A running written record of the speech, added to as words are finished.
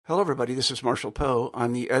Hello, everybody. This is Marshall Poe.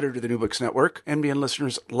 I'm the editor of the New Books Network. NBN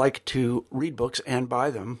listeners like to read books and buy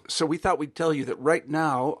them. So we thought we'd tell you that right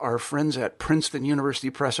now, our friends at Princeton University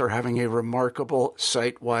Press are having a remarkable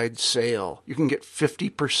site-wide sale. You can get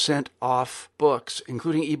 50% off books,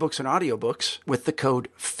 including ebooks and audiobooks, with the code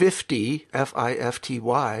 50,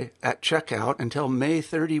 F-I-F-T-Y, at checkout until May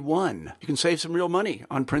 31. You can save some real money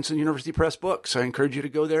on Princeton University Press books. I encourage you to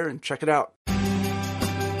go there and check it out.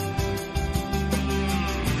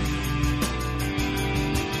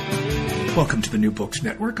 Welcome to the New Books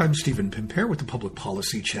Network. I'm Stephen Pimpare with the Public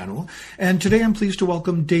Policy Channel, and today I'm pleased to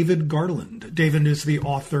welcome David Garland. David is the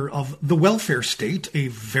author of The Welfare State, a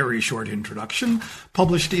very short introduction,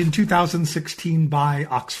 published in 2016 by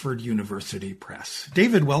Oxford University Press.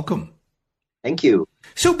 David, welcome. Thank you.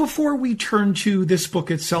 So before we turn to this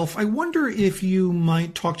book itself, I wonder if you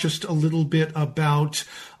might talk just a little bit about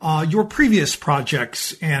your previous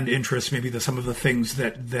projects and interests, maybe some of the things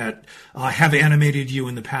that have animated you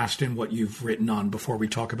in the past and what you've written on before we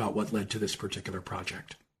talk about what led to this particular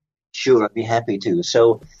project. Sure, I'd be happy to.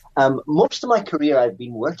 So most of my career, I've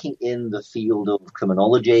been working in the field of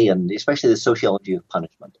criminology and especially the sociology of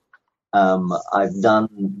punishment. I've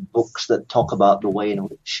done books that talk about the way in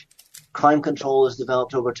which crime control has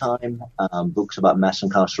developed over time, books about mass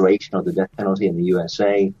incarceration or the death penalty in the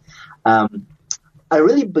USA. I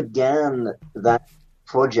really began that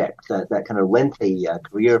project, that kind of lengthy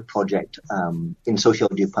career project in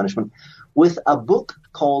sociology of punishment, with a book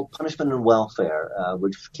called Punishment and Welfare,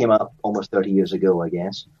 which came out almost 30 years ago, I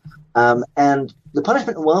guess. And the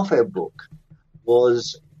Punishment and Welfare book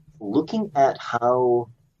was looking at how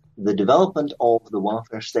the development of the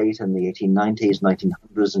welfare state in the 1890s,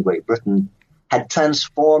 1900s in Great Britain had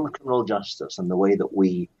transformed criminal justice and the way that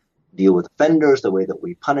we deal with offenders, the way that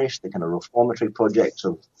we punish, the kind of reformatory projects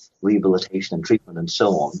of rehabilitation and treatment and so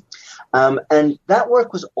on. And that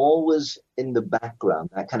work was always in the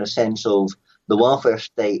background, that kind of sense of the welfare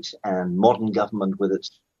state and modern government with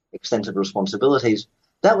its extensive responsibilities.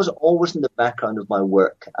 That was always in the background of my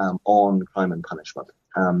work on crime and punishment.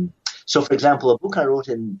 So, for example, a book I wrote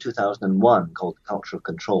in 2001 called The Culture of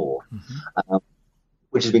Control,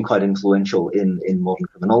 which has been quite influential in modern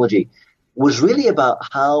criminology, was really about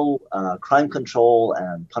how crime control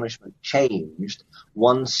and punishment changed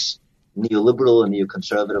once neoliberal and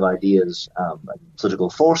neoconservative ideas and political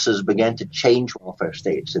forces began to change welfare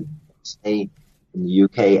states in the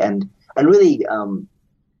UK and really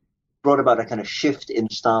brought about a kind of shift in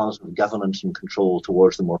styles of governance and control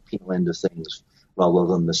towards the more penal end of things rather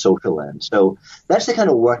than the social end. So that's the kind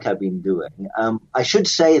of work I've been doing. I should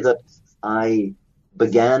say that I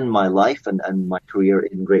began my life and my career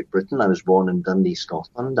in Great Britain. I was born in Dundee,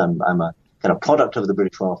 Scotland. I'm a kind of product of the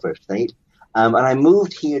British welfare state. And I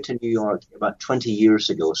moved here to New York about 20 years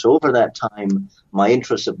ago. So over that time, my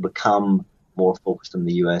interests have become more focused on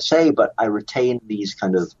the USA, but I retain these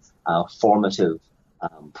kind of formative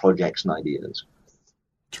projects and ideas.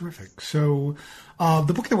 Terrific. So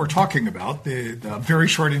the book that we're talking about, the very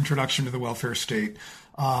short introduction to the welfare state,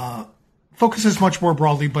 focuses much more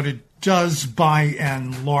broadly, but it does by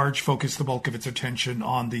and large focus the bulk of its attention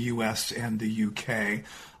on the U.S. and the UK.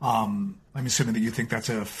 I'm assuming that you think that's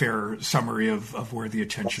a fair summary of where the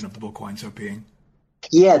attention of the book winds up being.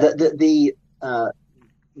 Yeah, the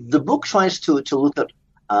book tries to look at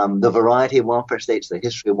the variety of welfare states, the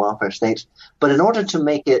history of welfare states, but in order to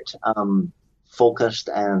make it focused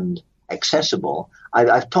and accessible,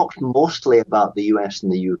 I've talked mostly about the US and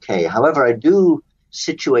the UK. However, I do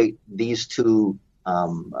situate these two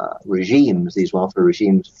regimes, these welfare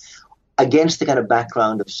regimes, against the kind of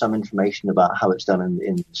background of some information about how it's done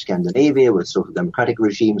in Scandinavia with social democratic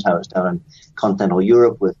regimes, how it's done in continental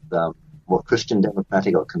Europe with more Christian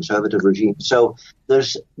democratic or conservative regimes. So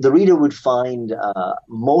the reader would find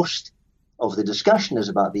most of the discussion is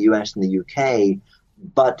about the US and the UK,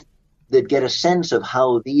 but they'd get a sense of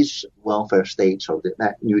how these welfare states or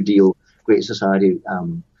that New Deal, Great Society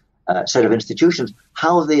set of institutions,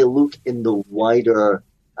 how they look in the wider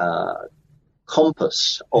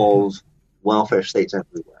compass of welfare states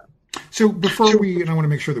everywhere. So before and I want to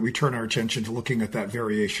make sure that we turn our attention to looking at that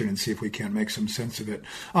variation and see if we can't make some sense of it.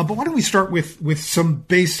 But why don't we start with some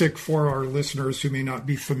basic for our listeners who may not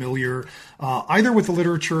be familiar, either with the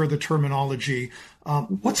literature or the terminology.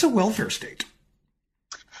 What's a welfare state?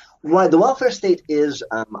 Right, the welfare state is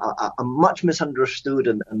a much misunderstood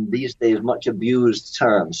and these days much abused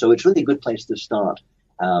term. So it's really a good place to start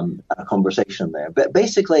a conversation there. But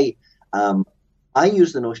basically, I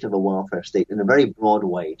use the notion of a welfare state in a very broad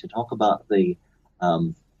way to talk about the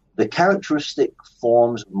characteristic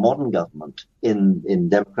forms of modern government in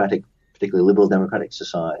democratic, particularly liberal democratic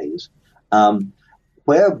societies,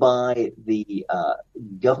 whereby the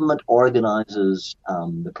government organizes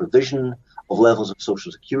the provision of levels of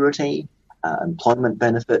social security, employment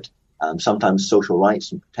benefit, sometimes social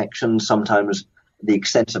rights and protections, sometimes the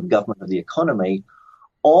extensive government of the economy,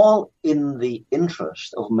 all in the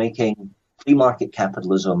interest of making free market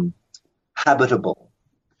capitalism habitable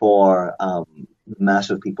for the mass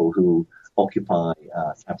of people who occupy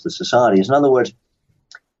capitalist societies. In other words,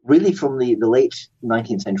 really from the late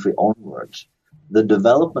 19th century onwards, the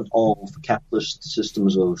development of capitalist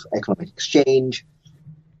systems of economic exchange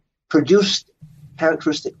produced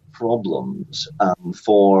characteristic problems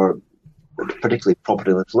for particularly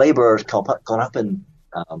propertyless laborers caught up in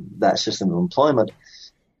that system of employment.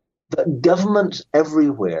 But governments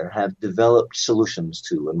everywhere have developed solutions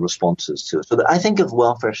to and responses to. So that I think of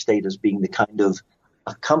welfare state as being the kind of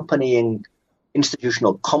accompanying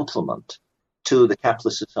institutional complement to the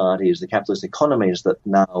capitalist societies, the capitalist economies that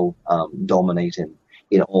now dominate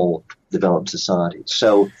in all developed societies.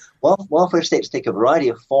 So welfare states take a variety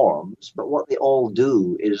of forms, but what they all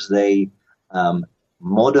do is they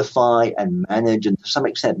modify and manage and to some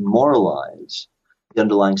extent moralize the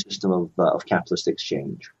underlying system of capitalist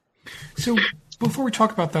exchange. So before we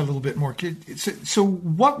talk about that a little bit more, so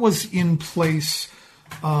what was in place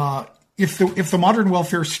if the modern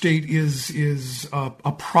welfare state is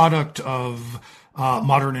a product of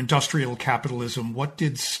modern industrial capitalism? What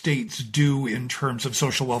did states do in terms of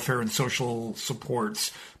social welfare and social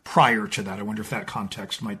supports prior to that? I wonder if that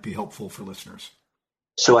context might be helpful for listeners.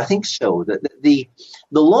 So I think so. The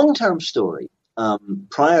long-term story,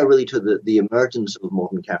 prior really to the emergence of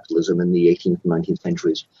modern capitalism in the 18th and 19th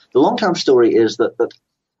centuries, the long-term story is that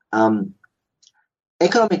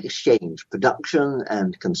economic exchange, production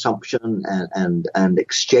and consumption and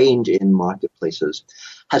exchange in marketplaces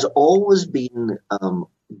has always been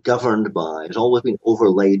governed by, has always been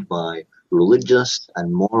overlaid by religious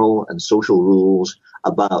and moral and social rules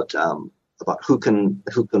about who can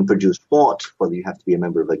produce what, whether you have to be a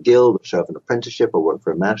member of a guild or serve an apprenticeship or work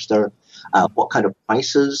for a master, what kind of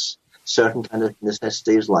prices certain kind of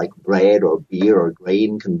necessities like bread or beer or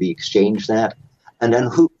grain can be exchanged at, and then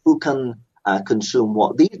who can consume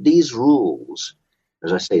what. These rules,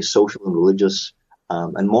 as I say, social and religious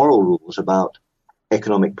and moral rules about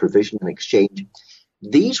economic provision and exchange,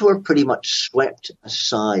 these were pretty much swept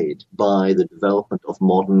aside by the development of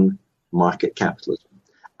modern market capitalism.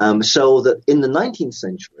 So that in the 19th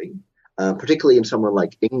century, particularly in somewhere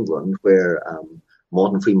like England, where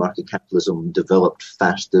modern free market capitalism developed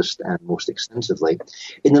fastest and most extensively,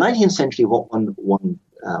 in the 19th century, what one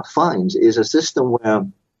finds is a system where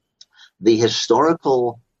the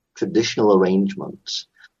historical traditional arrangements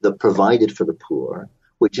that provided for the poor,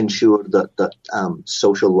 which ensured that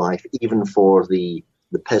social life, even for the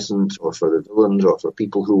peasants or for the villains or for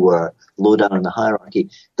people who were low down in the hierarchy,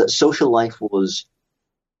 that social life was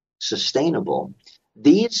sustainable.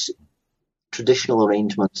 These traditional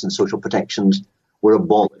arrangements and social protections were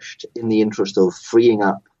abolished in the interest of freeing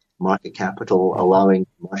up market capital, allowing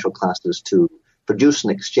commercial classes to produce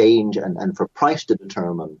and exchange and for price to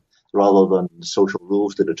determine rather than social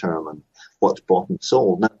rules to determine what's bought and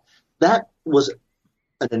sold. Now, that was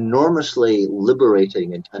an enormously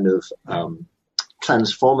liberating and kind of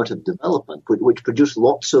transformative development, which produced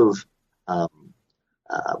lots of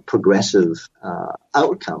progressive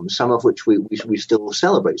outcomes, some of which we still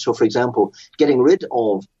celebrate. So, for example, getting rid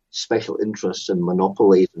of special interests and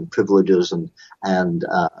monopolies and privileges and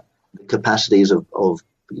the capacities of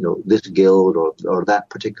this guild or that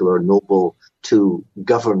particular noble to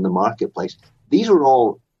govern the marketplace. These were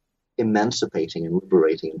all emancipating and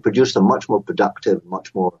liberating and produced a much more productive,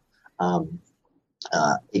 much more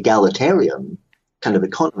egalitarian kind of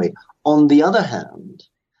economy. On the other hand,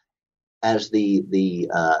 as the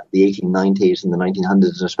 1890s and the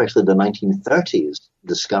 1900s, and especially the 1930s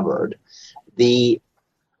discovered, the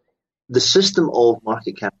system of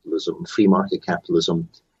market capitalism, free market capitalism,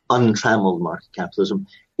 untrammeled market capitalism,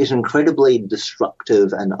 is incredibly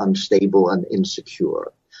destructive and unstable and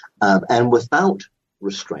insecure. And without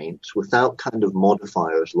restraints, without kind of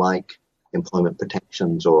modifiers like employment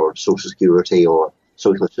protections or social security or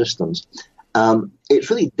social assistance, it's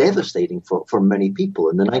really devastating for many people.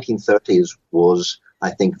 And the 1930s was, I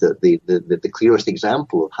think, the clearest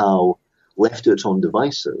example of how, left to its own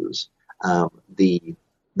devices, the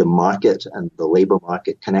market and the labor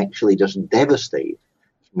market can actually just devastate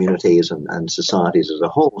communities and societies as a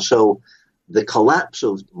whole. So the collapse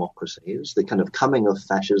of democracies, the kind of coming of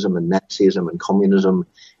fascism and Nazism and communism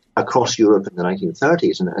across Europe in the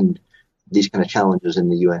 1930s, and these kind of challenges in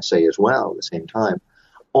the USA as well at the same time,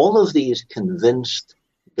 all of these convinced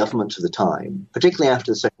governments of the time, particularly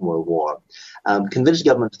after the Second World War, convinced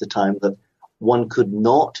governments of the time that one could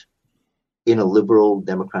not, in a liberal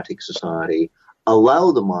democratic society,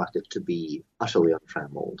 allow the market to be utterly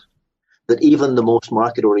untrammeled. That even the most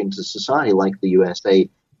market-oriented society, like the USA,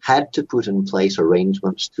 had to put in place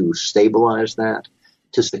arrangements to stabilize that,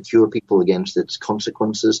 to secure people against its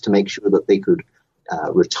consequences, to make sure that they could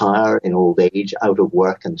retire in old age, out of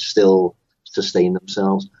work, and still sustain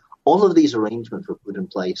themselves. All of these arrangements were put in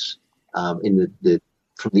place from the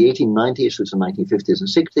 1890s through the 1950s and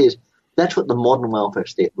 60s. That's what the modern welfare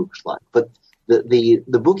state looks like. But the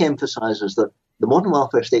book emphasizes that the modern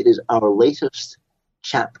welfare state is our latest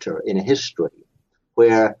chapter in a history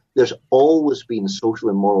where there's always been social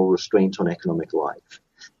and moral restraints on economic life.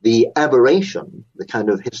 The aberration, the kind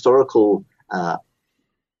of historical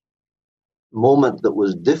moment that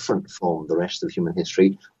was different from the rest of human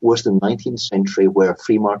history, was the 19th century, where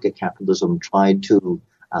free market capitalism tried to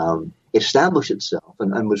establish itself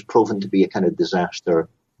and was proven to be a kind of disaster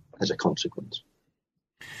as a consequence.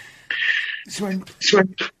 So I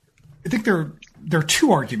think there are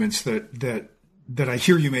two arguments that I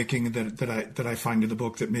hear you making that I find in the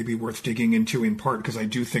book that may be worth digging into, in part because I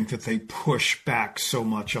do think that they push back so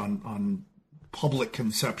much on public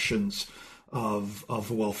conceptions of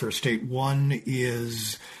the welfare state. One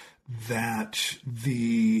is that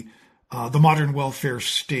the modern welfare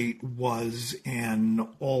state was an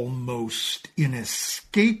almost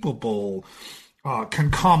inescapable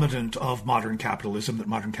concomitant of modern capitalism, that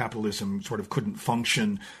modern capitalism sort of couldn't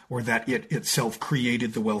function, or that it itself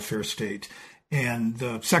created the welfare state. And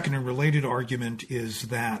the second and related argument is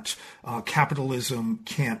that capitalism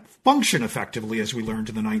can't function effectively, as we learned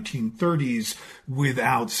in the 1930s,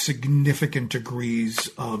 without significant degrees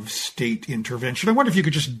of state intervention. I wonder if you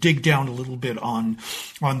could just dig down a little bit on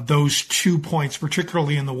those 2 points,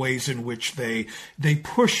 particularly in the ways in which they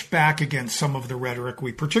push back against some of the rhetoric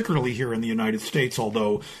we particularly hear in the United States,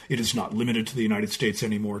 although it is not limited to the United States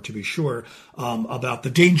anymore, to be sure, about the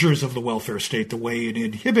dangers of the welfare state, the way it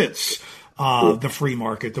inhibits the free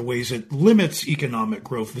market, the ways it limits economic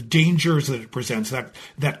growth, the dangers that it presents,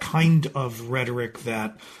 that kind of rhetoric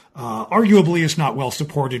that arguably is not well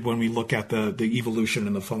supported when we look at the evolution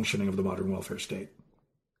and the functioning of the modern welfare state.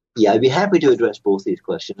 Yeah, I'd be happy to address both these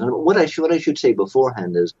questions. And what I should say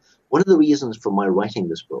beforehand is, one of the reasons for my writing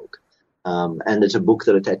this book, and it's a book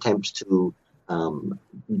that attempts to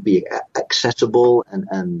be accessible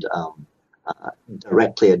and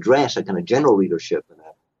directly address a kind of general readership and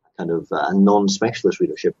kind of a non-specialist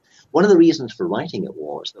readership. One of the reasons for writing it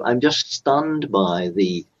was that I'm just stunned by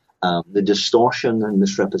the distortion and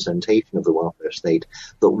misrepresentation of the welfare state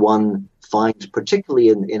that one finds, particularly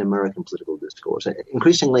in American political discourse,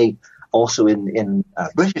 increasingly also in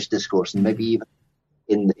British discourse, and maybe even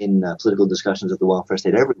in political discussions of the welfare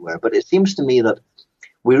state everywhere. But it seems to me that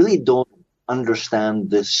we really don't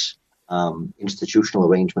understand this institutional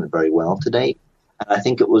arrangement very well today. And I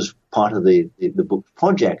think it was part of the book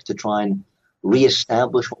project to try and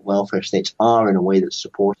reestablish what welfare states are in a way that's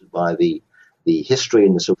supported by the history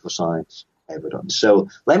and the social science evidence. So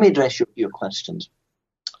let me address your questions.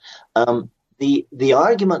 The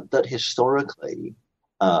argument that historically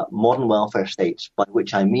modern welfare states, by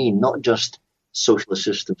which I mean not just social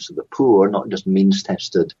assistance to the poor, not just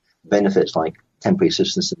means-tested benefits like temporary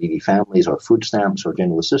assistance to needy families or food stamps or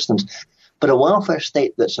general assistance, but a welfare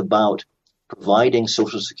state that's about providing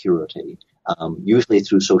social security, usually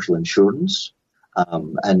through social insurance,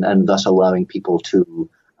 and thus allowing people to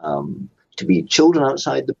be children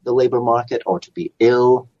outside the labor market, or to be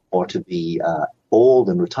ill, or to be old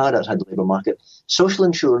and retired outside the labor market. Social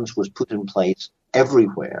insurance was put in place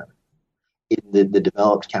everywhere in the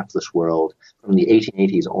developed capitalist world from the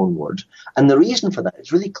 1880s onwards. And the reason for that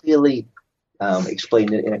is really clearly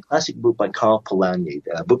explained in a classic book by Karl Polanyi,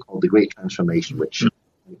 a book called The Great Transformation, which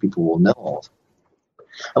many people will know of.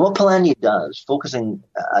 And what Polanyi does, focusing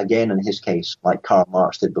again in his case, like Karl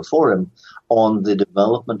Marx did before him, on the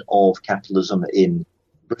development of capitalism in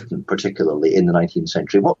Britain, particularly in the 19th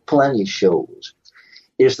century, what Polanyi shows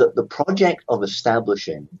is that the project of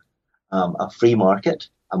establishing a free market,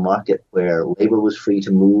 a market where labor was free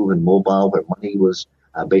to move and mobile, where money was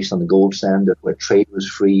based on the gold standard, where trade was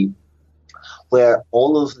free, where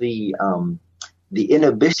all of the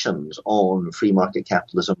inhibitions on free market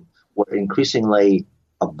capitalism were increasingly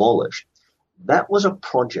abolished. That was a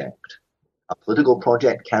project, a political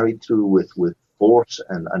project carried through with force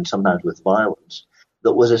and sometimes with violence,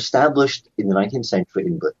 that was established in the 19th century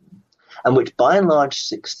in Britain, and which by and large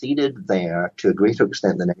succeeded there to a greater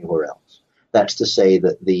extent than anywhere else. That's to say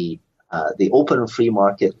that the open free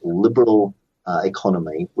market liberal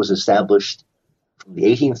economy was established from the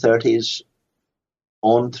 1830s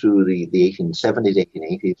on through the 1870s,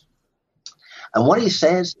 1880s. And what he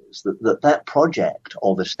says is that project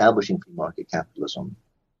of establishing free market capitalism,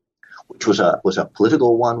 which was a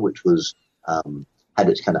political one, which was had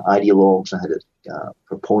its kind of ideologues and had its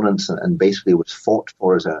proponents, and basically was fought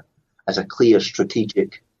for as a clear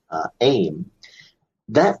strategic aim,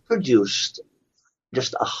 that produced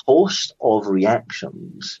just a host of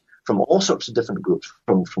reactions from all sorts of different groups,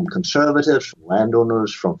 from conservatives, from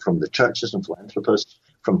landowners, from the churches and philanthropists,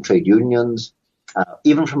 from trade unions,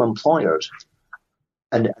 even from employers,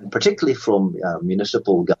 and particularly from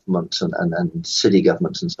municipal governments and city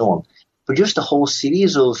governments and so on, produced a whole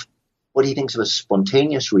series of what he thinks of as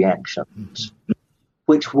spontaneous reactions,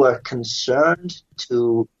 which were concerned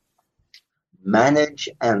to manage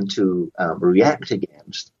and to react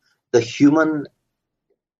against the human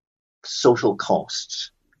social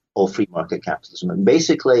costs of free market capitalism, and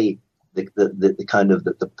basically the kind of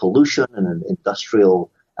the pollution and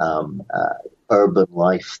industrial urban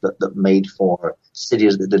life that made for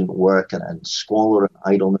cities that didn't work, and squalor and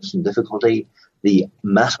idleness and difficulty, the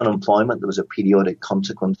mass unemployment that was a periodic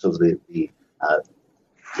consequence of the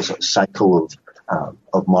sort of cycle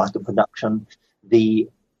of market production, the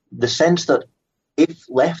sense that if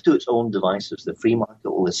left to its own devices, the free market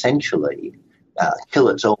will essentially kill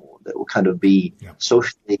its own. That will kind of be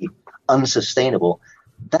socially unsustainable.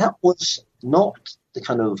 That was not the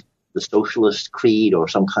kind of the socialist creed or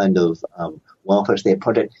some kind of welfare state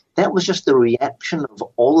project. That was just the reaction of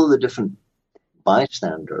all of the different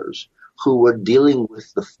bystanders who were dealing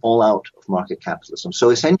with the fallout of market capitalism.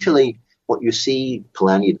 So essentially what you see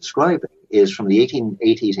Polanyi describing is from the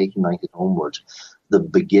 1880s, 1890s onwards, the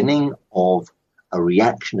beginning of a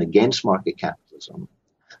reaction against market capitalism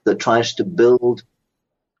that tries to build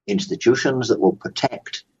institutions that will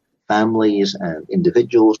protect families and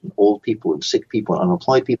individuals and old people and sick people and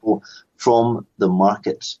unemployed people from the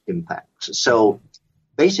market's impacts. So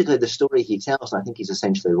basically the story he tells, and I think he's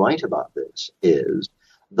essentially right about this, is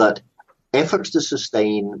that efforts to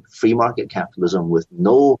sustain free market capitalism with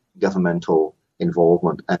no governmental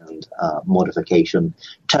involvement and modification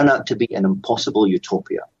turn out to be an impossible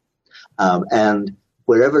utopia. And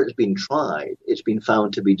wherever it's been tried, it's been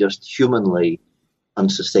found to be just humanly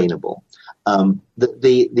unsustainable.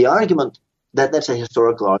 The argument that's a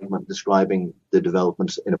historical argument describing the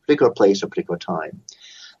developments in a particular place or particular time.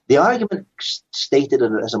 The argument stated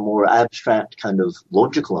as a more abstract kind of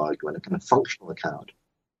logical argument, a kind of functional account,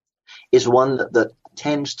 is one that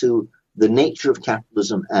tends to the nature of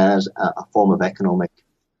capitalism as a form of economic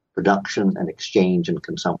production and exchange and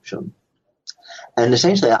consumption. And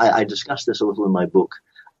essentially, I discuss this a little in my book,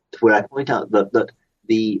 where I point out that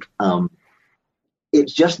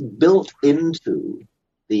it's just built into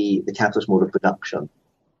the capitalist mode of production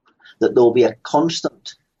that there will be a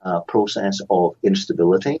constant process of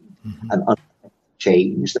instability and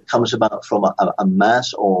change that comes about from a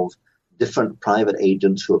mass of different private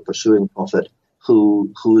agents who are pursuing profit,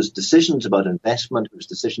 whose decisions about investment, whose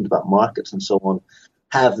decisions about markets and so on,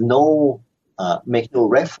 make no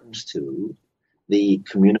reference to the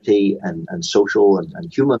community and social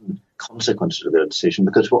and human consequences of their decision,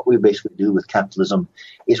 because what we basically do with capitalism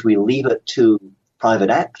is we leave it to private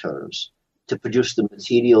actors to produce the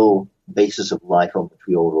material basis of life on which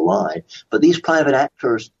we all rely. But these private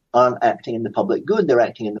actors aren't acting in the public good, they're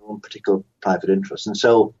acting in their own particular private interests. And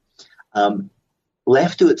so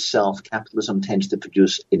left to itself, capitalism tends to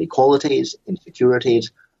produce inequalities,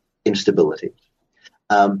 insecurities, instabilities.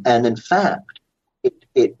 And in fact,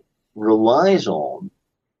 it relies on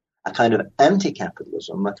a kind of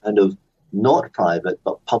anti-capitalism, a kind of not private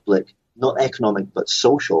but public, not economic but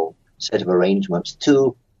social set of arrangements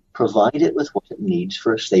to provide it with what it needs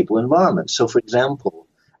for a stable environment. So, for example,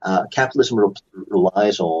 capitalism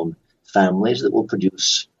relies on families that will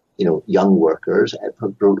produce, young workers. It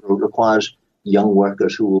requires young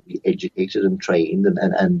workers who will be educated and trained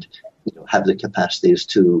and have the capacities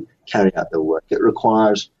to carry out their work. It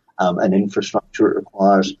requires an infrastructure. It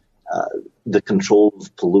requires the control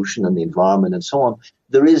of pollution and the environment and so on.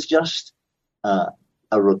 There is just a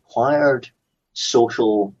required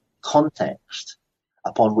social context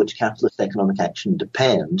upon which capitalist economic action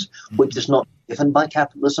depends, which is not given by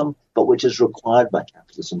capitalism, but which is required by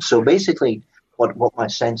capitalism. So basically, what my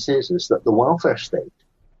sense is that the welfare state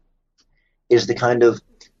is the kind of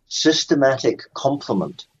systematic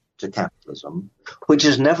complement to capitalism, which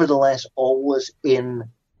is nevertheless always in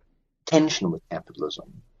tension with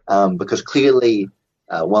capitalism. Because clearly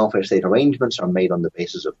welfare state arrangements are made on the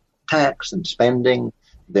basis of tax and spending.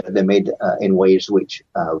 They're made in ways which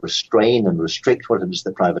restrain and restrict what it is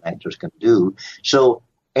that private actors can do. So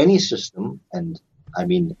any system, and I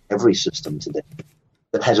mean every system today,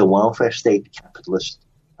 that has a welfare state capitalist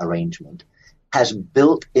arrangement has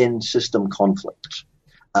built-in system conflicts.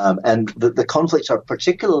 And the conflicts are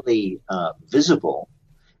particularly visible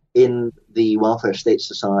in the welfare state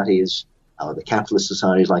societies, the capitalist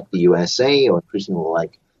societies like the USA, or increasingly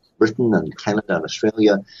like Britain and Canada and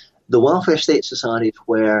Australia, the welfare state societies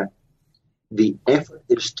where the effort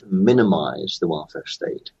is to minimize the welfare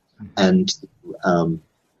state and to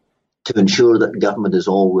ensure that government is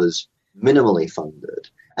always minimally funded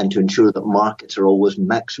and to ensure that markets are always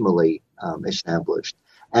maximally established.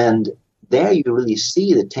 And there you really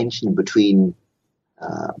see the tension between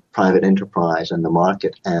private enterprise and the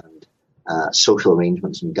market and social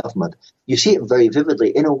arrangements in government. You see it very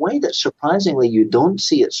vividly in a way that surprisingly you don't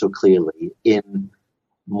see it so clearly in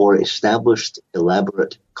more established,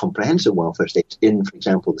 elaborate, comprehensive welfare states in, for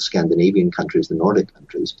example, the Scandinavian countries, the Nordic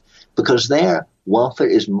countries, because there welfare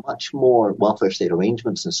state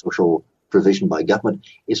arrangements and social provision by government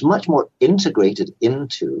is much more integrated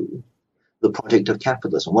into the project of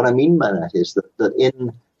capitalism. What I mean by that is that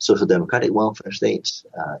in social democratic welfare states,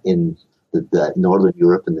 in the Northern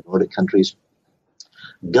Europe and the Nordic countries,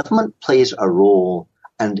 government plays a role,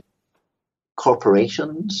 and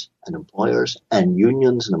corporations and employers and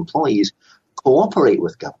unions and employees cooperate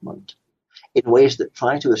with government in ways that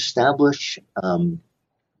try to establish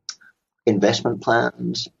investment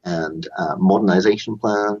plans and modernization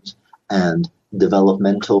plans and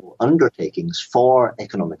developmental undertakings for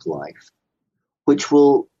economic life, which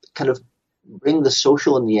will kind of bring the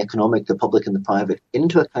social and the economic, the public and the private,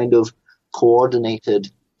 into a kind of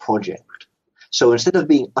coordinated project. So instead of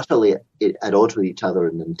being utterly at odds with each other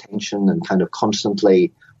and in tension and kind of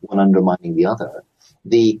constantly one undermining the other,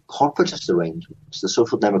 the corporatist arrangements, the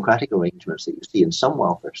social democratic arrangements that you see in some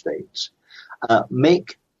welfare states,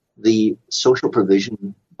 make the social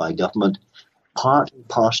provision by government part and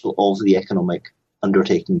parcel of the economic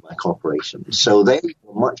undertaking by corporations. So they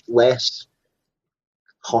are much less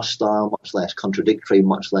hostile, much less contradictory,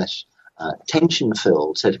 much less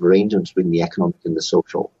tension-filled set of arrangements between the economic and the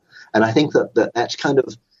social. And I think that's kind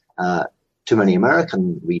of, to many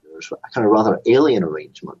American readers, a kind of rather alien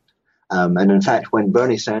arrangement. And in fact, when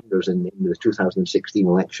Bernie Sanders in the 2016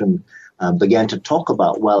 election began to talk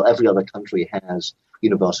about, well, every other country has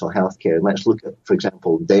universal health care, and let's look at, for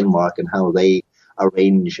example, Denmark and how they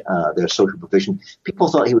arrange their social provision, people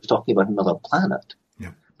thought he was talking about another planet.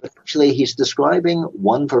 Yeah. But actually, he's describing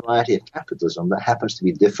one variety of capitalism that happens to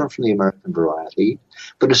be different from the American variety,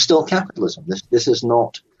 but is still capitalism. This is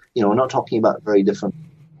not, we're not talking about very different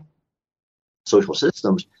social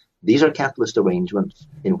systems. These are capitalist arrangements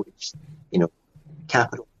in which,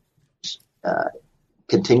 capital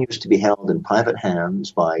continues to be held in private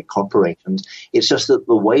hands by corporations. It's just that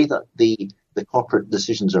the way that the corporate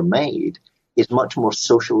decisions are made is much more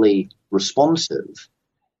socially responsive,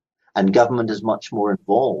 and government is much more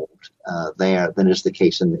involved there than is the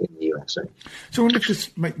case in the USA. So I wonder if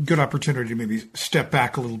this might be a good opportunity to maybe step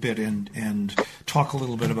back a little bit and talk a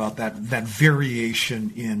little bit about that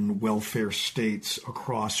variation in welfare states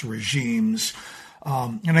across regimes.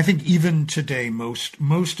 And I think even today,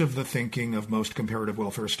 most of the thinking of most comparative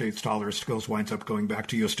welfare state scholars winds up going back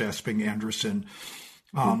to Just Esping Anderson,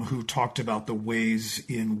 who talked about the ways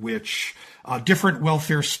in which different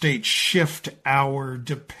welfare states shift our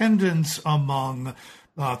dependence among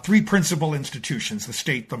three principal institutions: the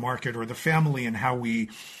state, the market, or the family, and how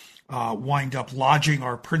we wind up lodging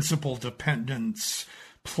our principal dependence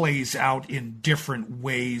plays out in different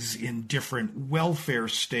ways in different welfare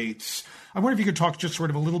states. I wonder if you could talk just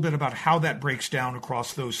sort of a little bit about how that breaks down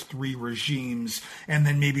across those three regimes, and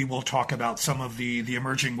then maybe we'll talk about some of the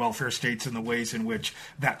emerging welfare states and the ways in which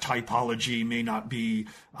that typology may not be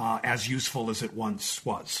as useful as it once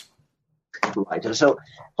was. Right. So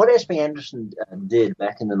what Esping Anderson did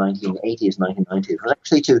back in the 1980s, 1990s was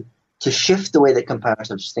actually to shift the way that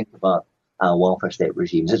comparatives think about welfare state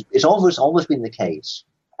regimes. It's always been the case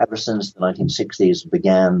ever since the 1960s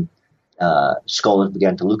began. Scholars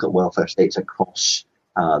began to look at welfare states across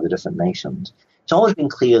the different nations. It's always been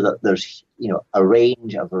clear that there's a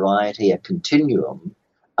range, a variety, a continuum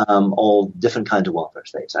of different kinds of welfare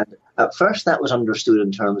states. And at first that was understood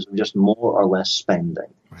in terms of just more or less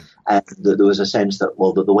spending. Right. And there was a sense that,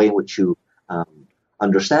 the way in which you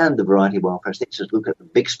understand the variety of welfare states is look at the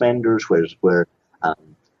big spenders, where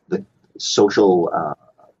the social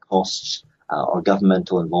costs or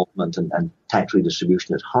governmental involvement and tax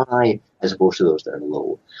redistribution is high, as opposed to those that are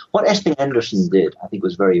low. What Esping Anderson did, I think,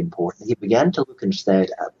 was very important. He began to look instead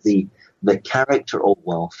at the character of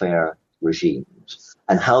welfare regimes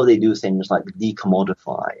and how they do things like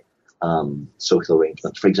decommodify social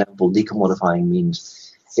arrangements. For example, decommodifying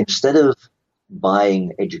means instead of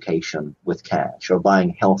buying education with cash or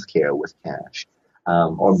buying healthcare with cash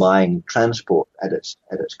or buying transport at its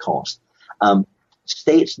cost,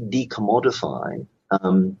 states decommodify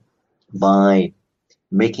by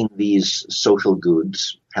making these social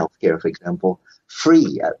goods, healthcare, for example,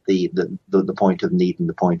 free at the point of need and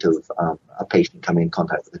the point of a patient coming in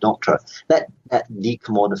contact with a doctor. That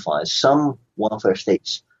decommodifies. Some welfare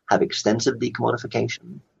states have extensive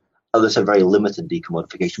decommodification. Others have very limited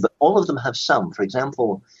decommodification, but all of them have some. For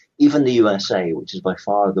example, even the USA, which is by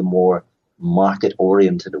far the more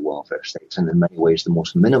market-oriented of welfare states and in many ways the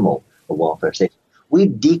most minimal of welfare states, we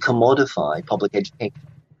decommodify public education.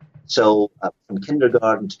 So from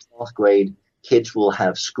kindergarten to 12th grade, kids will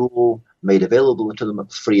have school made available to them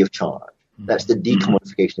free of charge. That's the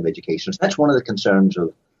decommodification of education. So that's one of the concerns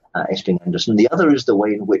of Esping Anderson. The other is the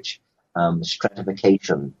way in which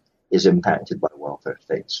stratification is impacted by welfare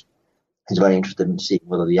states. He's very interested in seeing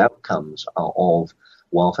whether the outcomes of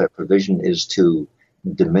welfare provision is to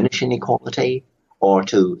diminish inequality or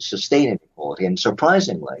to sustain inequality. And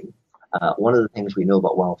surprisingly, one of the things we know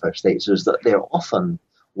about welfare states is that they're often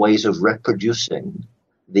ways of reproducing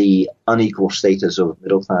the unequal status of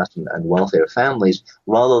middle class and wealthier families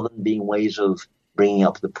rather than being ways of bringing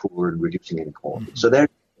up the poor and reducing inequality. So there,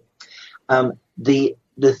 the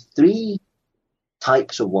three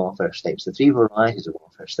types of welfare states, the three varieties of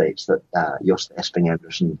welfare states that Jost Esping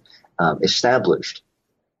Anderson established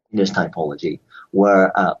in his typology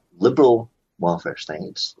were liberal welfare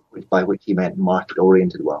states, by which he meant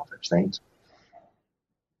market-oriented welfare states,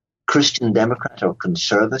 Christian Democrat or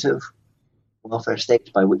conservative welfare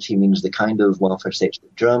states, by which he means the kind of welfare states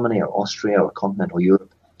that Germany or Austria or continental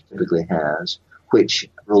Europe typically has, which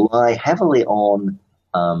rely heavily on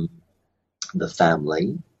the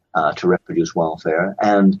family to reproduce welfare,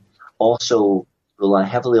 and also rely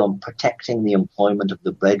heavily on protecting the employment of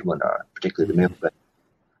the breadwinner, particularly the male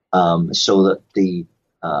breadwinner, so that the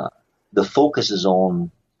focus is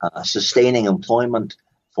on sustaining employment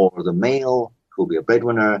for the male, who will be a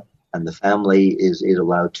breadwinner, and the family is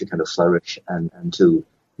allowed to kind of flourish and to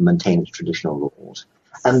maintain its traditional roles.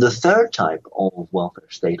 And the third type of welfare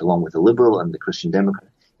state, along with the liberal and the Christian Democrat,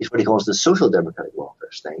 is what he calls the social democratic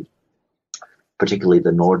welfare state, particularly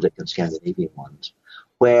the Nordic and Scandinavian ones,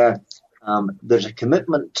 where there's a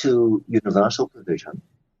commitment to universal provision.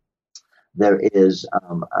 There is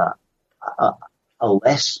a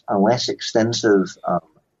less extensive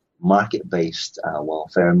market-based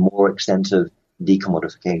welfare and more extensive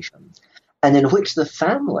decommodification, and in which the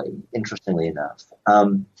family, interestingly enough,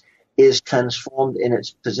 is transformed in its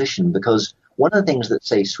position, because one of the things that,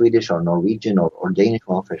 say, Swedish or Norwegian or Danish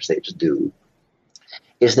welfare states do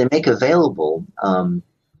is they make available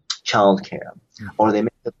childcare, or they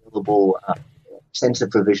make available extensive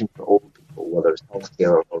provision for old people, whether it's health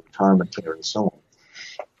care or retirement care and so on,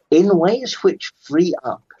 in ways which free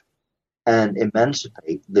up and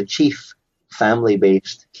emancipate the chief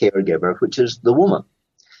family-based caregiver, which is the woman.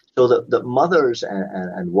 So that mothers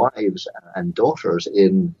and wives and daughters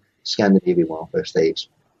in Scandinavian welfare states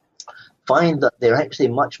find that they're actually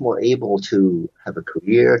much more able to have a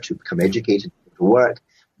career, to become educated, to work,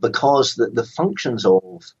 because the functions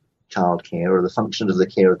of childcare or the functions of the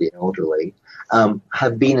care of the elderly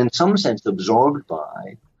have been in some sense absorbed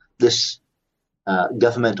by this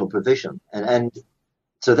governmental provision. And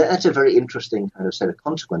so that's a very interesting kind of set of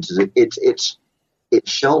consequences. It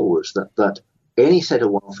shows that any set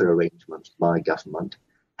of welfare arrangements by government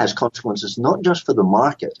has consequences not just for the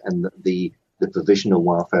market and the provision of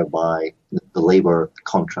welfare by the labour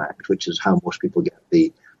contract, which is how most people get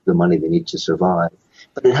the money they need to survive,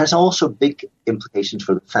 but it has also big implications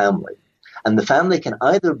for the family. And the family can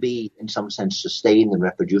either be, in some sense, sustained and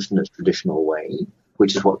reproduced in its traditional way,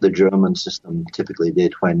 which is what the German system typically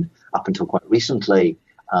did when, up until quite recently,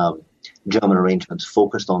 German arrangements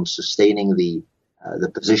focused on sustaining the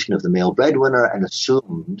position of the male breadwinner and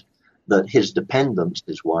assumed that his dependents,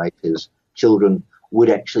 his wife, his children, would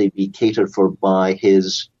actually be catered for by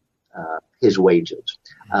his wages.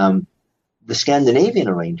 The Scandinavian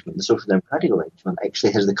arrangement, the social democratic arrangement,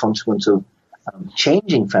 actually has the consequence of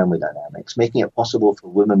changing family dynamics, making it possible for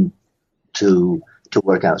women to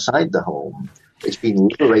work outside the home. It's been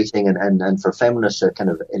liberating and for feminists a kind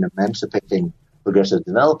of an emancipating progressive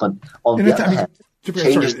development. On the other hand,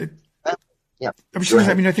 changes. Yeah.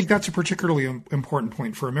 I think that's a particularly important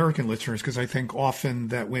point for American listeners, because I think often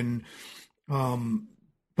that when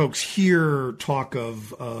folks hear talk of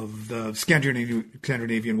the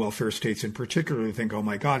Scandinavian welfare states in particular, they think, oh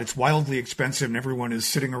my God, it's wildly expensive and everyone is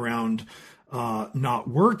sitting around not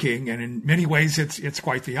working. And in many ways, it's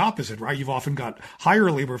quite the opposite, right? You've often got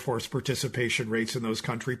higher labor force participation rates in those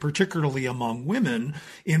countries, particularly among women,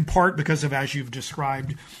 in part because of, as you've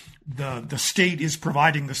described, the state is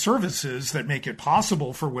providing the services that make it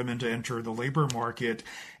possible for women to enter the labor market.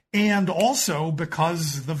 And also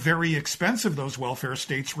because the very expense of those welfare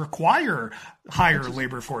states require higher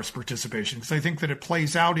labor force participation. Because I think that it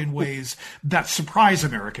plays out in ways that surprise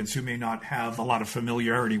Americans who may not have a lot of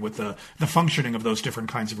familiarity with the functioning of those different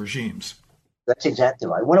kinds of regimes. That's exactly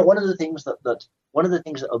right. One of the things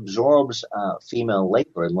that absorbs female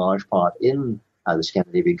labor in large part in the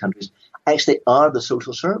Scandinavian countries actually are the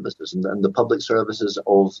social services and the public services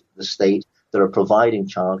of the state that are providing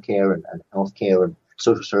childcare and healthcare and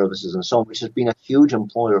social services and so on, which has been a huge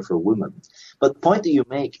employer for women. But the point that you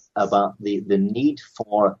make about the need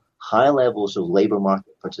for high levels of labor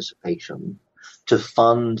market participation to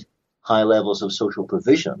fund high levels of social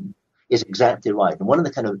provision is exactly right. And one of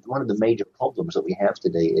the major problems that we have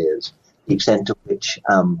today is the extent to which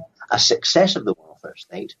a success of the welfare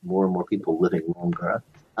state, more and more people living longer,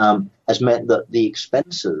 has meant that the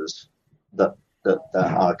expenses that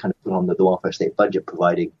are kind of put on the welfare state budget,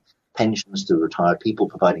 providing pensions to retired people,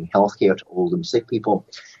 providing healthcare to old and sick people,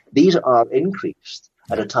 these are increased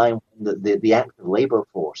at a time when the active labor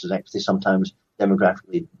force is actually sometimes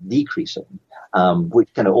demographically decreasing,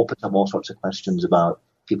 which kind of opens up all sorts of questions about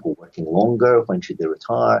people working longer, when should they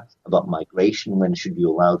retire, about migration, when should you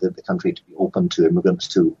allow the country to be open to immigrants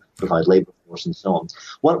to provide labor force, and so on.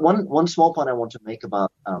 One small point I want to make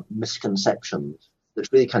about misconceptions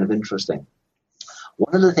that's really kind of interesting.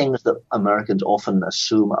 One of the things that Americans often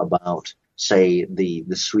assume about, say, the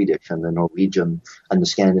Swedish and the Norwegian and the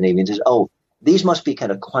Scandinavians is, these must be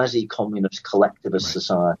kind of quasi-communist collectivist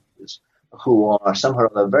societies who are somehow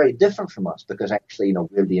very different from us because actually,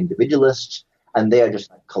 we're the individualists and they are just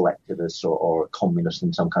like collectivists or communists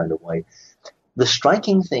in some kind of way. The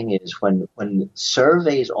striking thing is when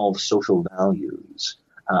surveys of social values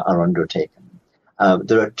are undertaken,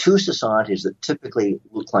 there are two societies that typically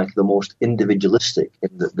look like the most individualistic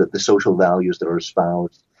in the social values that are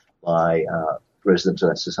espoused by residents of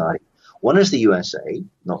that society. One is the USA,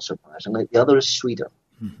 not surprisingly. The other is Sweden.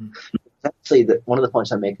 Mm-hmm. Actually, one of the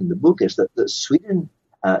points I make in the book is that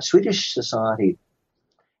Swedish society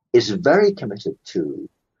is very committed to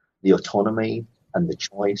the autonomy and the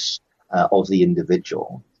choice of the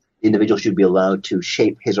individual. The individual should be allowed to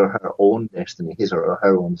shape his or her own destiny, his or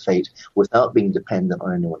her own fate, without being dependent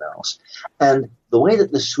on anyone else. And the way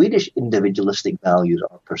that the Swedish individualistic values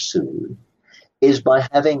are pursued is by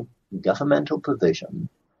having governmental provision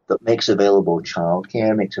that makes available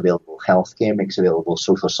childcare, makes available healthcare, makes available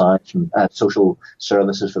social science, social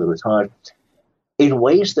services for the retired, in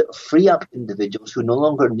ways that free up individuals who no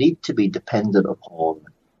longer need to be dependent upon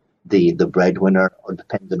the breadwinner or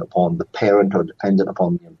dependent upon the parent or dependent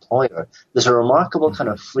upon the employer. There's a remarkable kind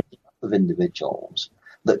of freeing up of individuals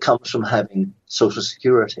that comes from having social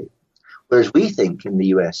security. Whereas we think in the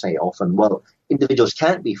USA often, individuals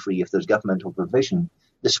can't be free if there's governmental provision.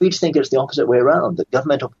 The Swedes think it's the opposite way around, that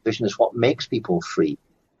governmental provision is what makes people free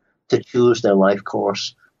to choose their life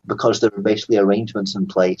course because there are basically arrangements in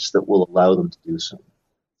place that will allow them to do so.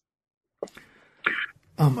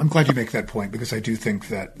 I'm glad you make that point because I do think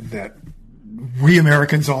that we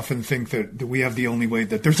Americans often think that we have the only way,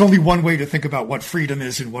 that there's only one way to think about what freedom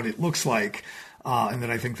is and what it looks like, and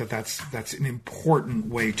that I think that's an important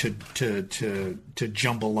way to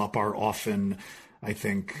jumble up our often, I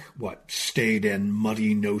think, staid and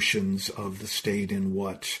muddy notions of the state and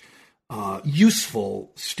what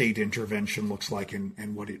useful state intervention looks like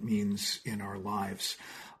and what it means in our lives.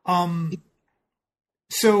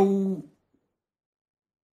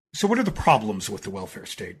 So what are the problems with the welfare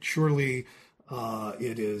state? Surely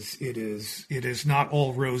it is not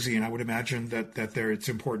all rosy, and I would imagine that it's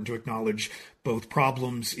important to acknowledge both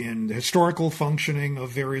problems in the historical functioning of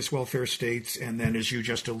various welfare states, and then, as you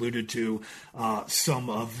just alluded to, some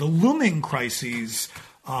of the looming crises,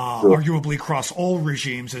 arguably across all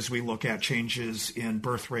regimes, as we look at changes in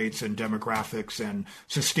birth rates and demographics and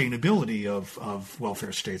sustainability of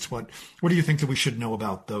welfare states. What do you think that we should know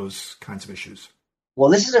about those kinds of issues? Well,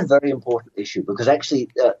 this is a very important issue because actually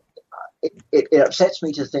it upsets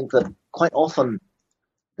me to think that quite often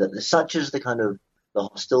that such is the kind of the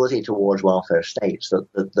hostility towards welfare states that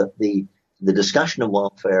the discussion of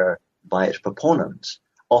welfare by its proponents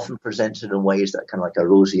often presents it in ways that are kind of like a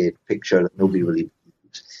roseate picture that nobody really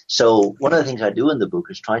believes. So one of the things I do in the book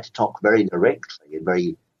is try to talk very directly and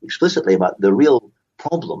very explicitly about the real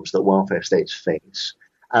problems that welfare states face,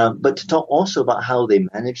 but to talk also about how they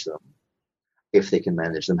manage them, if they can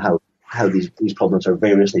manage them, how how these problems are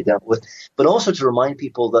variously dealt with, but also to remind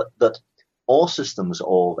people that all systems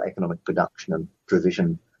of economic production and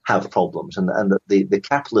provision have problems, and that the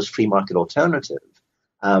capitalist free market alternative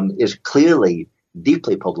is clearly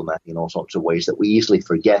deeply problematic in all sorts of ways that we easily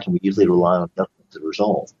forget and we usually rely on government to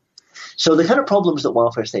resolve. So the kind of problems that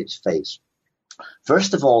welfare states face,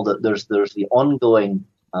 first of all, that there's the ongoing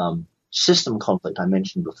system conflict I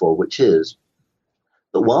mentioned before, which is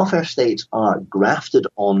that welfare states are grafted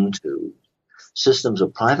onto systems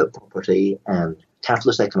of private property and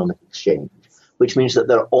capitalist economic exchange, which means that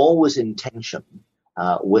they're always in tension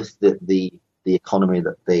with the economy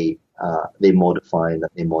that they modify and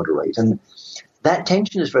that they moderate. And that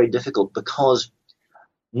tension is very difficult because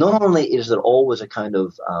not only is there always a kind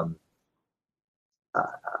of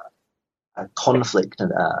a conflict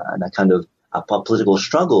and a kind of a political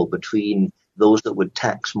struggle between those that would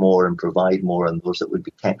tax more and provide more and those that would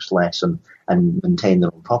be taxed less and maintain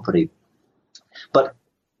their own property. But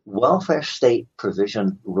welfare state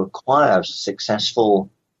provision requires a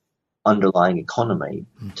successful underlying economy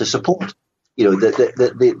to support.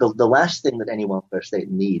 The last thing that any welfare state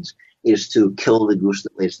needs is to kill the goose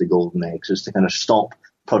that lays the golden eggs, is to kind of stop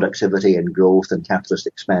productivity and growth and capitalist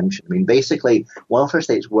expansion. I mean, basically, welfare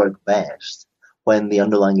states work best when the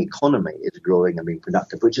underlying economy is growing and being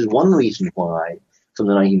productive, which is one reason why from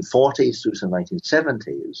the 1940s through to the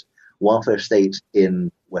 1970s, welfare states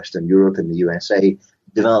in Western Europe and the USA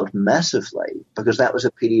developed massively, because that was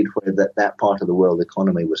a period where that part of the world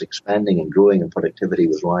economy was expanding and growing and productivity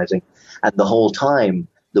was rising. And the whole time,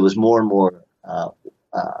 there was more and more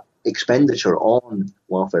expenditure on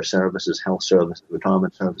welfare services, health services,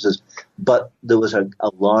 retirement services, but there was a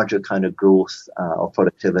larger kind of growth of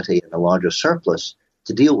productivity and a larger surplus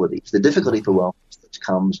to deal with these. The difficulty for welfare states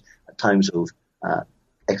comes at times of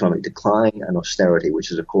economic decline and austerity,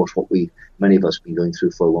 which is, of course, what many of us have been going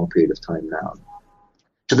through for a long period of time now.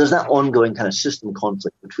 So there's that ongoing kind of system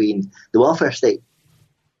conflict between the welfare state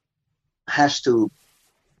has to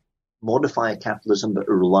modify capitalism, but it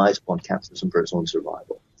relies upon capitalism for its own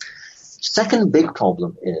survival. Second big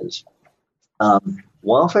problem is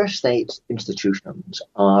welfare state institutions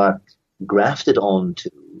are grafted onto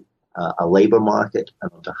a labor market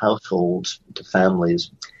and onto households, to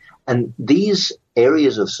families. And these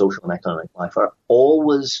areas of social and economic life are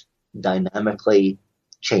always dynamically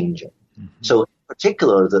changing. Mm-hmm. So in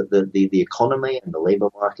particular, the economy and the labor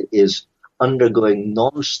market is undergoing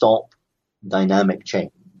non-stop dynamic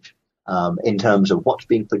change. In terms of what's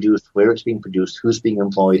being produced, where it's being produced, who's being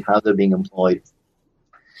employed, how they're being employed.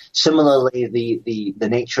 Similarly, the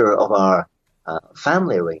nature of our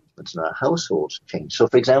family arrangements and our households change. So,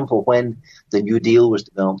 for example, when the New Deal was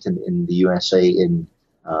developed in the USA in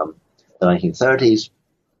the 1930s,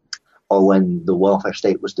 or when the welfare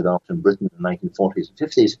state was developed in Britain in the 1940s and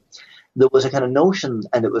 50s, there was a kind of notion,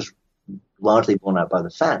 and it was largely borne out by the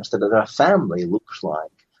facts, that a family looks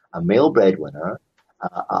like a male breadwinner,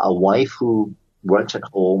 a wife who works at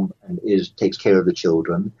home and takes care of the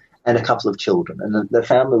children, and a couple of children. And the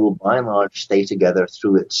family will, by and large, stay together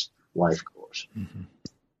through its life course. Mm-hmm.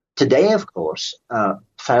 Today, of course,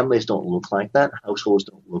 families don't look like that. Households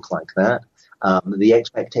don't look like that. The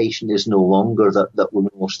expectation is no longer that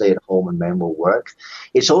women will stay at home and men will work.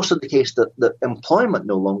 It's also the case that employment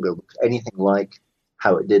no longer looks anything like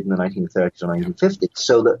how it did in the 1930s or 1950s.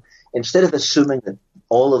 So that instead of assuming that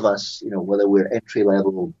all of us, whether we're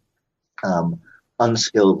entry-level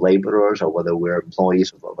unskilled laborers or whether we're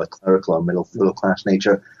employees of a clerical or middle-class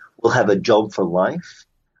nature, will have a job for life,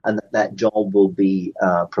 and that job will be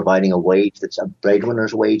providing a wage that's a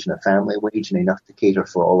breadwinner's wage and a family wage and enough to cater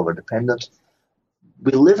for all of our dependents.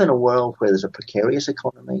 We live in a world where there's a precarious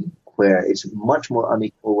economy, where it's much more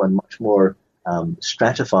unequal and much more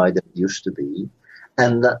stratified than it used to be,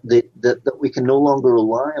 and that we can no longer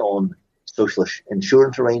rely on social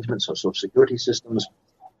insurance arrangements or social security systems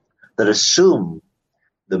that assume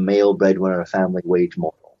the male breadwinner family wage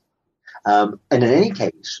model. And in any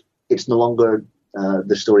case, it's no longer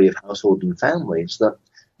the story of household and families that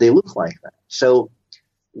they look like that. So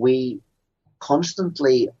we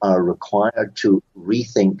constantly are required to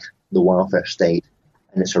rethink the welfare state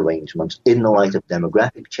and its arrangements in the light of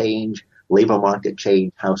demographic change, labor market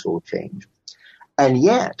change, household change. And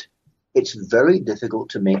yet, it's very difficult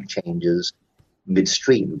to make changes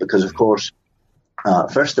midstream because, of course,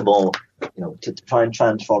 first of all, to try and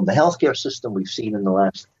transform the healthcare system, we've seen in the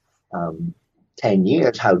last 10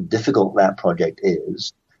 years how difficult that project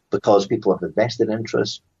is because people have a vested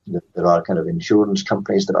interest. There are kind of insurance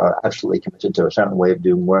companies that are absolutely committed to a certain way of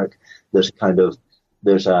doing work. There's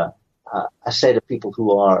a set of people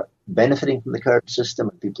who are benefiting from the current system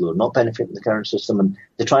and people who are not benefiting from the current system, and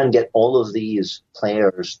to try and get all of these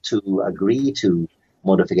players to agree to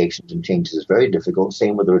modifications and changes is very difficult.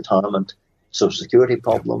 Same with the retirement Social Security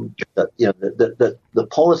problem. That the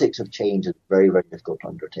politics of change is very, very difficult to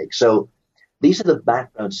undertake. So these are the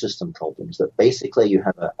background system problems, that basically you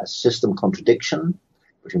have a system contradiction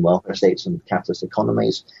between welfare states and capitalist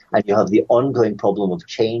economies, and you have the ongoing problem of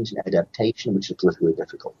change and adaptation, which is politically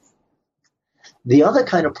difficult. The other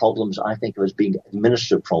kind of problems I think of as being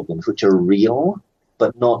administrative problems, which are real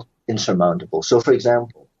but not insurmountable. So, for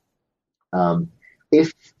example,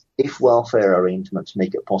 if welfare arrangements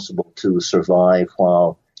make it possible to survive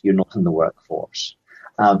while you're not in the workforce,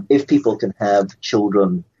 if people can have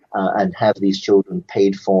children and have these children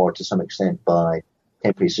paid for to some extent by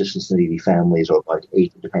temporary assistance to needy families or by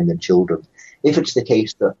aid to dependent children, if it's the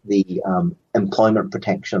case that the employment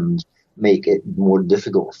protections make it more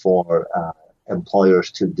difficult for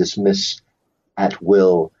employers to dismiss at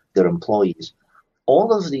will their employees,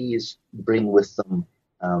 all of these bring with them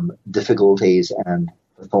difficulties and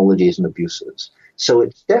pathologies and abuses. So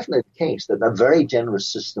it's definitely the case that a very generous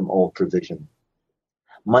system of provision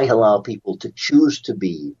might allow people to choose to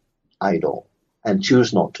be idle and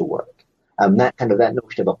choose not to work. That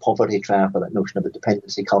notion of a poverty trap, or that notion of a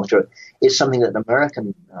dependency culture, is something that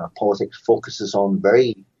American politics focuses on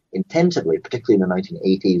very intensively, particularly in the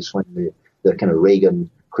 1980s when the kind of Reagan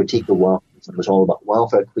critique of welfare was all about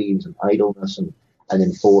welfare queens and idleness and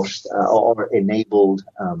enforced or enabled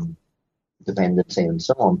dependency and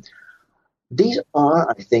so on. These are,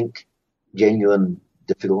 I think, genuine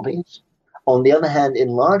difficulties. On the other hand, in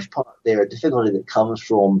large part, they're a difficulty that comes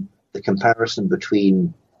from the comparison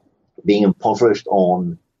between being impoverished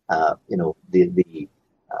on, the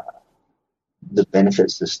benefit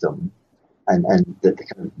system and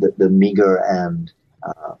the meager and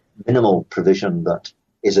minimal provision that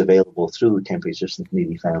is available through temporary assistance to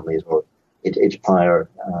needy families or its prior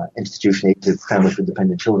institution aid to families with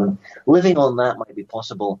dependent children. Living on that might be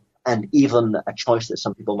possible, and even a choice that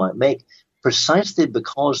some people might make, precisely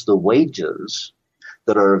because the wages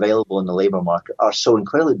that are available in the labour market are so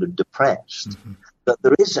incredibly depressed. Mm-hmm. That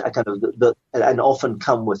there is a kind of and often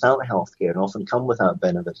come without healthcare and often come without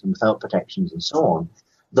benefits and without protections and so on.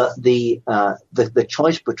 That the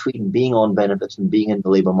choice between being on benefits and being in the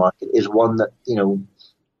labour market is one that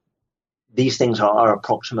these things are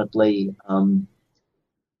approximately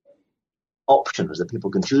options that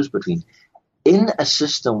people can choose between. In a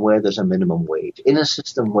system where there's a minimum wage, in a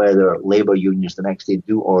system where there are labour unions that actually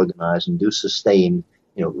do organise and do sustain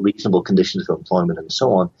reasonable conditions of employment and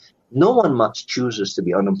so on, no one much chooses to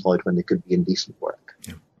be unemployed when they could be in decent work.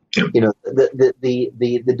 Yeah.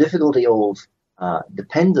 The difficulty of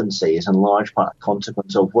dependency is in large part a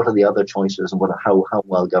consequence of what are the other choices and how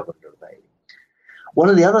well governed are they. One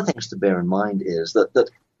of the other things to bear in mind is that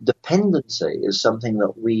dependency is something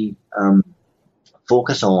that we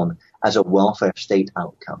focus on as a welfare state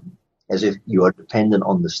outcome, as if you are dependent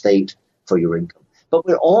on the state for your income. But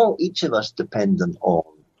we're all, each of us, dependent on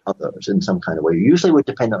others in some kind of way. Usually we're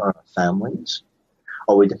dependent on our families,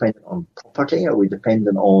 or we're dependent on property, or we're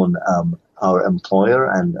dependent on our employer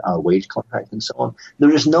and our wage contract and so on.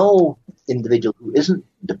 There is no individual who isn't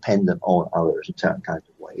dependent on others in certain kinds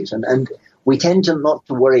of ways. And we tend to not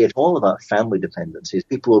to worry at all about family dependencies.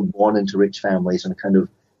 People are born into rich families and kind of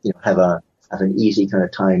have an easy kind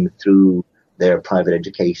of time through their private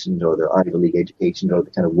education or their Ivy League education or the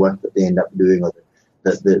kind of work that they end up doing or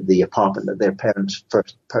the apartment that their parents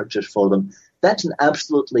first purchased for them. That's an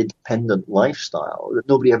absolutely dependent lifestyle that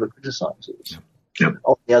nobody ever criticizes. Yeah.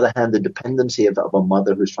 On the other hand, the dependency of a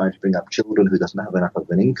mother who's trying to bring up children who doesn't have enough of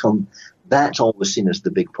an income, that's always seen as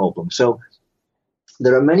the big problem. So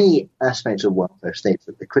there are many aspects of welfare states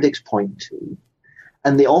that the critics point to,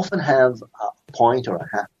 and they often have a point or a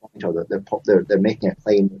half point, or that they're making a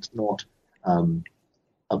claim that's not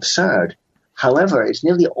absurd. However, it's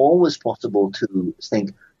nearly always possible to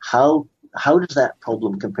think, how does that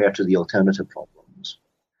problem compare to the alternative problems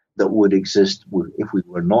that would exist if we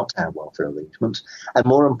were not to have welfare arrangements? And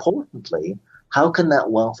more importantly, how can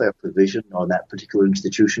that welfare provision or that particular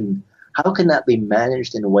institution, how can that be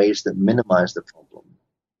managed in ways that minimize the problem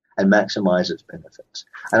and maximize its benefits?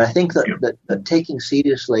 And I think that taking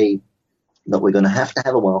seriously that we're going to have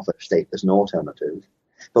a welfare state as an alternative,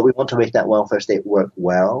 but we want to make that welfare state work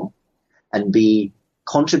well and be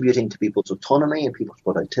contributing to people's autonomy and people's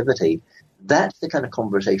productivity, that's the kind of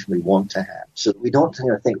conversation we want to have. So that we don't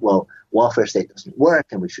think, well, welfare state doesn't work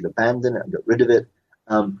and we should abandon it and get rid of it.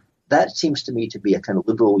 That seems to me to be a kind of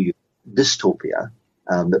liberal dystopia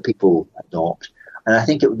that people adopt. And I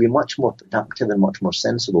think it would be much more productive and much more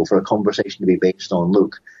sensible for a conversation to be based on,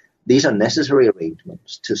 look, These are necessary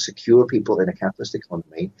arrangements to secure people in a capitalist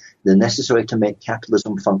economy. They're necessary to make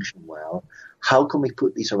capitalism function well. How can we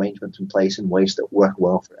put these arrangements in place in ways that work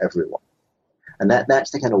well for everyone? And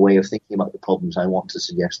that's the kind of way of thinking about the problems I want to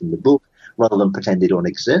suggest in the book, rather than pretend they don't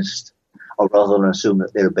exist, or rather than assume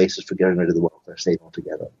that they're a basis for getting rid of the welfare state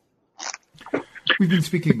altogether. We've been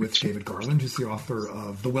speaking with David Garland, who's the author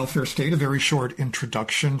of The Welfare State, a very short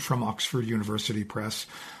introduction from Oxford University Press.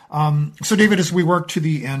 So, David, as we work to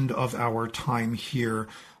the end of our time here,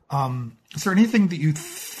 is there anything that you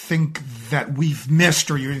think that we've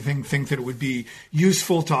missed, or you think that it would be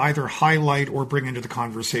useful to either highlight or bring into the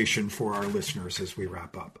conversation for our listeners as we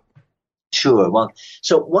wrap up? Sure. Well,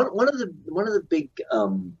 so one of the big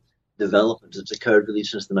development that's occurred really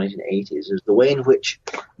since the 1980s is the way in which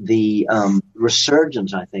the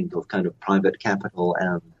resurgence, I think, of kind of private capital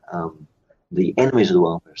and the enemies of the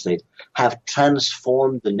welfare state have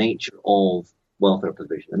transformed the nature of welfare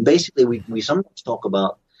provision. And basically, we sometimes talk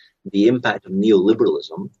about the impact of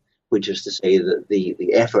neoliberalism, which is to say that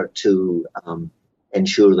the effort to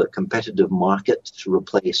ensure that competitive markets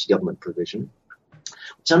replace government provision.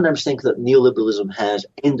 We sometimes think that neoliberalism has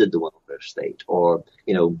ended the welfare state, or,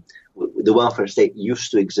 the welfare state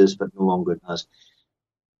used to exist but no longer does.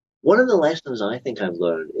 One of the lessons I think I've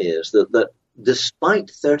learned is that despite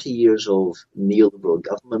 30 years of neoliberal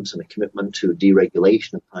governments and a commitment to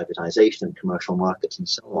deregulation and privatization and commercial markets and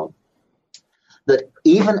so on, that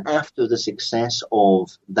even after the success of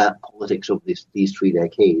that politics of these 3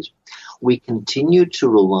 decades, we continue to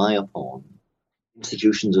rely upon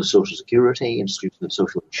institutions of social security, institutions of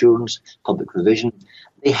social insurance, public provision.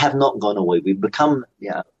 They have not gone away. We've become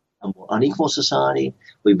a more unequal society.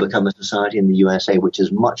 We've become a society in the USA which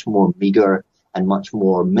is much more meager and much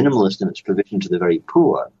more minimalist in its provision to the very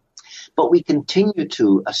poor. But we continue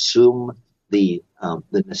to assume the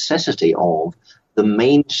necessity of the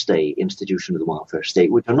mainstay institution of the welfare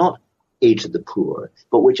state, which are not aid to the poor,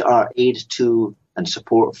 but which are aid to and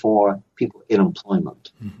support for people in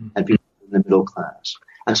employment and people in the middle class.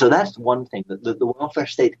 And so that's one thing, that the welfare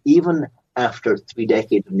state, even after 3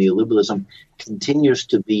 decades of neoliberalism, continues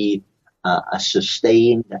to be a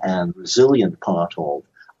sustained and resilient part of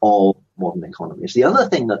all modern economies. The other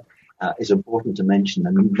thing that is important to mention,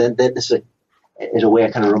 and then this is a way,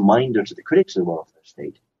 a kind of reminder to the critics of the welfare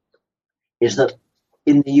state, is that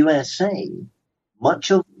in the USA,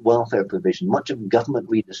 much of welfare provision, much of government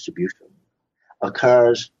redistribution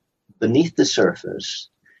occurs beneath the surface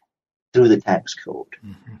through the tax code.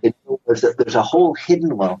 In other words, that there's a whole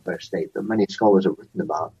hidden welfare state that many scholars have written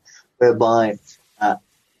about, whereby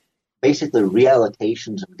basically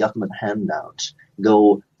reallocations of government handouts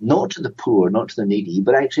go not to the poor, not to the needy,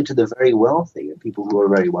 but actually to the very wealthy and people who are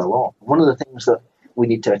very well off. One of the things that we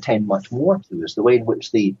need to attend much more to is the way in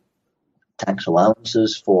which the tax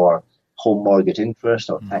allowances for home mortgage interest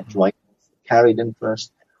or tax write-offs, carried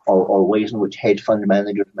interest, or ways in which hedge fund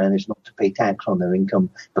managers manage not to pay tax on their income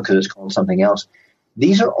because it's called something else.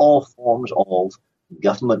 These are all forms of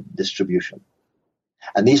government distribution.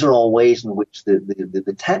 And these are all ways in which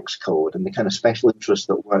the tax code and the kind of special interests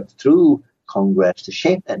that work through Congress to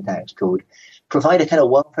shape that tax code provide a kind of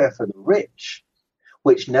welfare for the rich,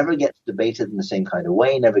 which never gets debated in the same kind of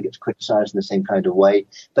way, never gets criticized in the same kind of way,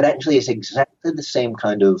 but actually is exactly the same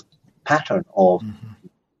kind of pattern of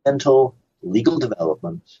mental legal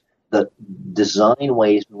development that design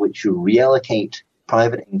ways in which you reallocate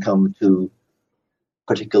private income to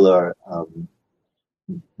particular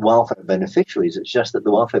welfare beneficiaries. It's just that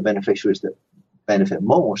the welfare beneficiaries that benefit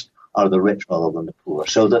most are the rich rather than the poor.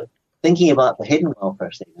 So that thinking about the hidden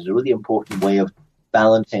welfare state is a really important way of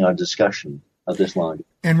balancing our discussion of this line.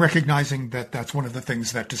 And recognizing that that's one of the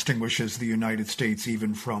things that distinguishes the United States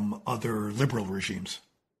even from other liberal regimes.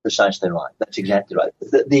 Precisely right. That's exactly right.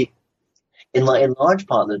 In large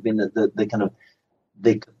part, there's been the kind of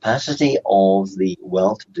the capacity of the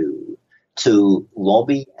well-to-do to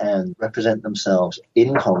lobby and represent themselves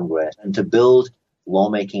in Congress and to build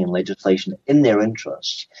lawmaking and legislation in their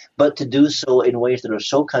interests, but to do so in ways that are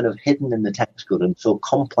so kind of hidden in the tax code and so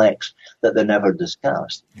complex that they're never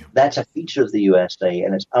discussed. Yeah. That's a feature of the USA,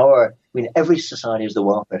 and it's every society is the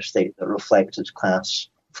welfare state that reflects its class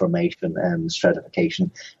formation and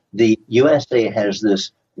stratification. The USA has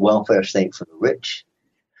this welfare state for the rich,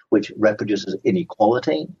 which reproduces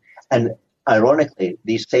inequality, and ironically,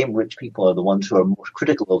 these same rich people are the ones who are most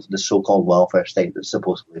critical of the so-called welfare state that's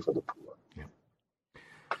supposedly for the poor.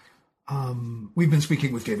 We've been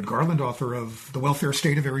speaking with David Garland, author of The Welfare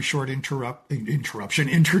State, a very short introduction,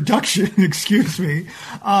 excuse me.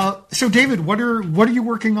 So David, what are you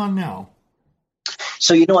working on now?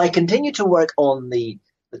 So, I continue to work on the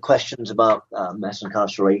the questions about mass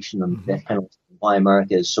incarceration and death penalty, why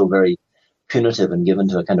America is so very punitive and given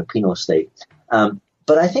to a kind of penal state.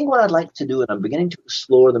 But I think what I'd like to do, and I'm beginning to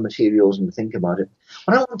explore the materials and think about it,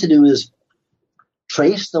 what I want to do is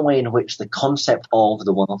trace the way in which the concept of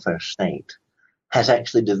the welfare state has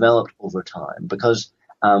actually developed over time. Because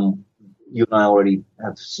you and I already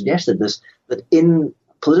have suggested this, that in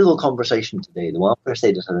political conversation today, the welfare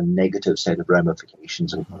state has had a negative set of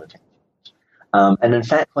ramifications and connotations. And in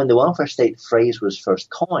fact, when the welfare state phrase was first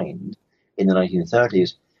coined in the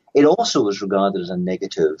 1930s, it also was regarded as a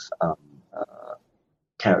negative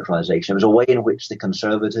characterization. It was a way in which the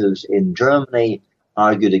conservatives in Germany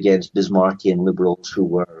argued against Bismarckian liberals who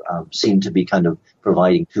were seemed to be kind of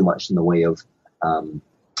providing too much in the way of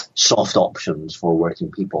soft options for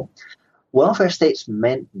working people. Welfare states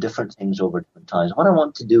meant different things over different times. What I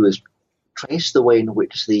want to do is trace the way in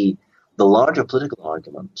which the larger political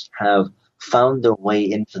arguments have found their way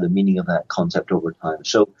into the meaning of that concept over time.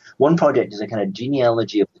 So one project is a kind of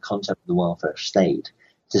genealogy of the concept of the welfare state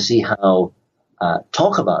to see how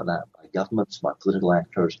talk about that by governments, by political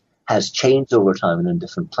actors, has changed over time and in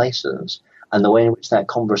different places, and the way in which that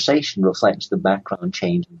conversation reflects the background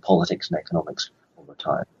change in politics and economics over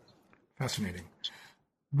time. Fascinating.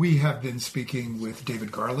 We have been speaking with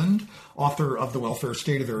David Garland, author of The Welfare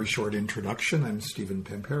State, A Very Short Introduction. I'm Stephen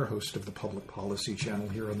Pimpare, host of the Public Policy Channel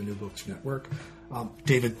here on the New Books Network.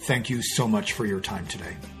 David, thank you so much for your time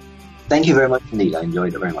today. Thank you very much indeed. I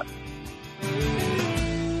enjoyed it very much.